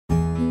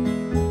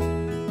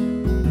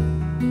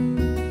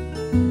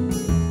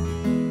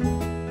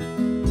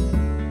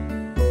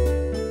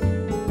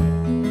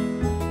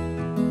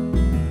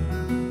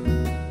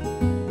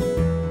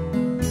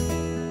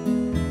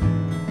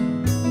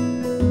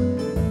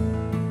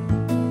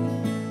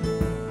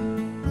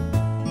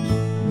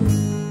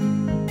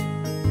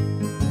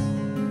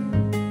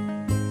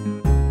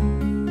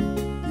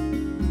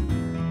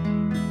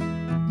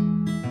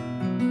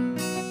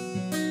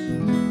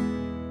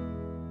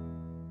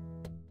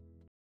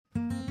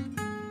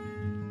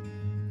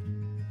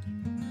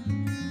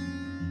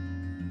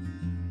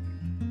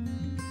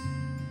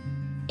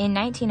In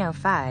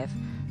 1905,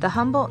 the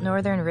Humboldt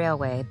Northern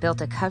Railway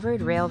built a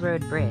covered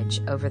railroad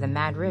bridge over the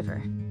Mad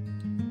River.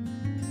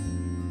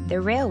 The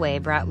railway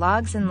brought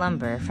logs and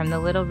lumber from the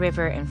Little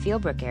River and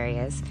Fieldbrook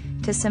areas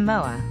to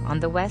Samoa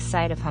on the west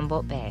side of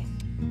Humboldt Bay.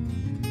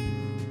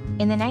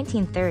 In the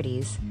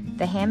 1930s,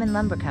 the Hammond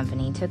Lumber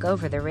Company took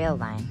over the rail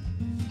line.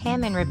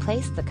 Hammond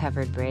replaced the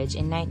covered bridge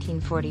in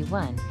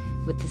 1941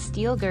 with the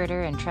steel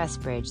girder and truss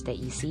bridge that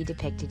you see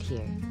depicted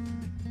here.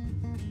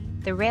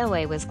 The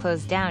railway was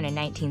closed down in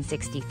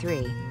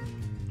 1963,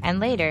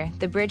 and later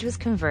the bridge was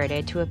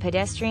converted to a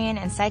pedestrian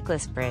and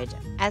cyclist bridge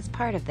as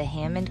part of the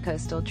Hammond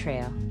Coastal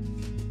Trail.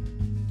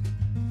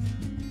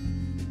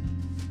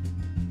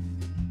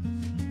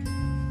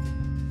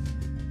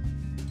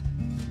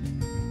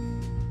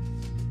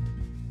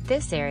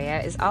 This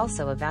area is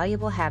also a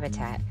valuable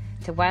habitat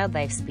to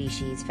wildlife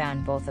species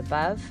found both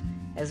above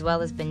as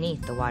well as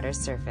beneath the water's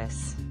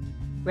surface.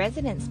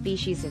 Resident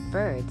species of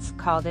birds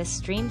call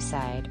this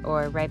streamside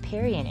or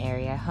riparian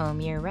area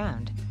home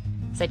year-round,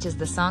 such as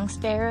the song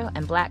sparrow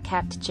and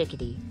black-capped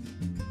chickadee.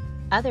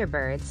 Other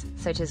birds,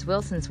 such as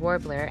Wilson's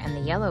warbler and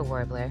the yellow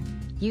warbler,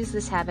 use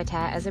this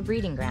habitat as a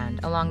breeding ground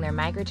along their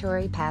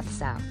migratory path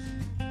south.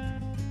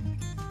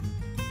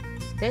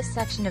 This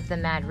section of the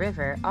Mad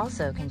River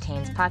also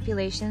contains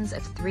populations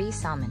of 3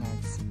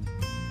 salmonids.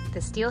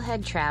 The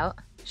steelhead trout,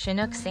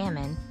 Chinook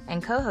salmon,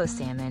 and coho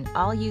salmon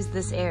all use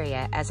this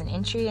area as an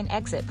entry and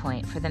exit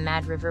point for the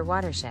Mad River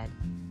watershed.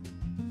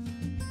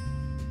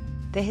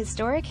 The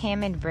historic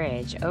Hammond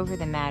Bridge over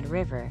the Mad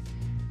River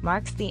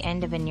marks the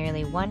end of a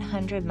nearly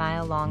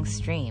 100-mile-long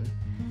stream,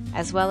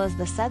 as well as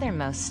the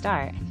southernmost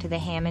start to the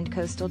Hammond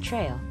Coastal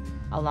Trail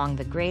along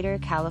the Greater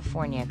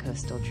California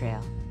Coastal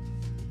Trail.